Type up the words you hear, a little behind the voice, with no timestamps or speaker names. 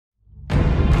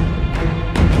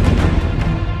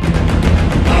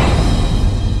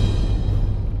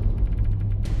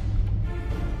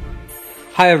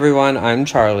Hi everyone, I'm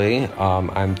Charlie.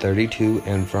 I'm 32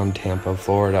 and from Tampa,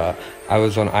 Florida. I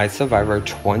was on iSurv1vor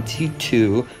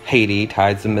 22, Haiti,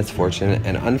 Tides of Misfortune,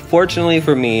 and unfortunately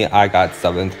for me, I got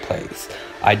 7th place.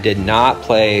 I did not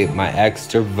play my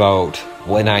extra vote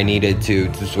when I needed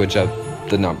to switch up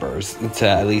the numbers to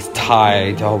at least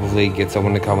tie to hopefully get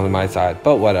someone to come on my side,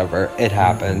 but whatever, it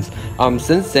happens.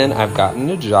 Since then I've gotten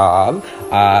a job,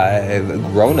 I've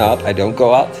grown up, I don't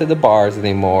go out to the bars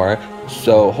anymore,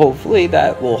 so hopefully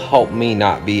that will help me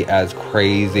not be as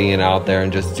crazy and out there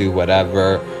and just do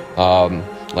whatever,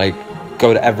 like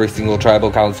go to every single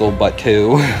tribal council but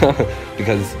 2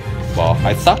 because, well,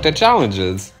 I sucked at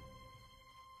challenges.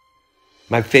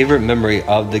 My favorite memory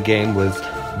of the game was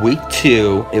week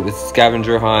 2. It was a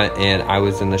scavenger hunt and I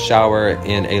was in the shower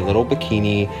in a little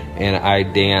bikini and I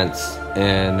danced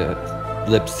and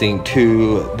lip sync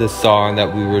to the song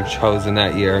that we were chosen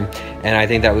that year, and I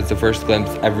think that was the first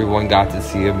glimpse everyone got to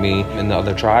see of me in the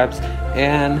other tribes,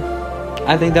 and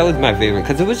I think that was my favorite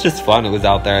because it was just fun. It was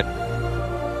out there.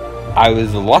 I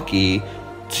was lucky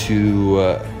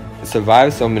to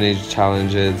survive so many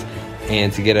challenges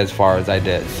and to get as far as I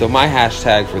did. So my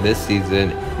hashtag for this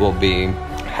season will be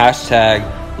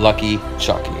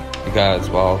 #LuckyChucky. Because,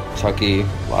 well, Chucky, a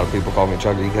lot of people call me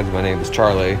Chucky because my name is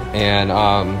Charlie. And,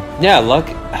 yeah, luck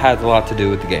has a lot to do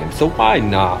with the game, so why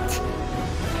not?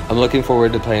 I'm looking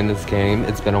forward to playing this game.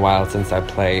 It's been a while since I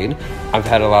played. I've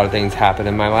had a lot of things happen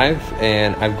in my life,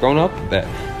 and I've grown up a bit.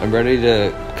 I'm ready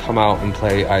to come out and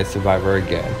play iSurv1vor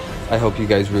again. I hope you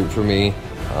guys root for me.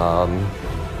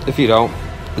 If you don't,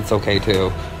 it's okay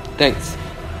too. Thanks.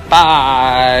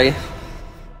 Bye!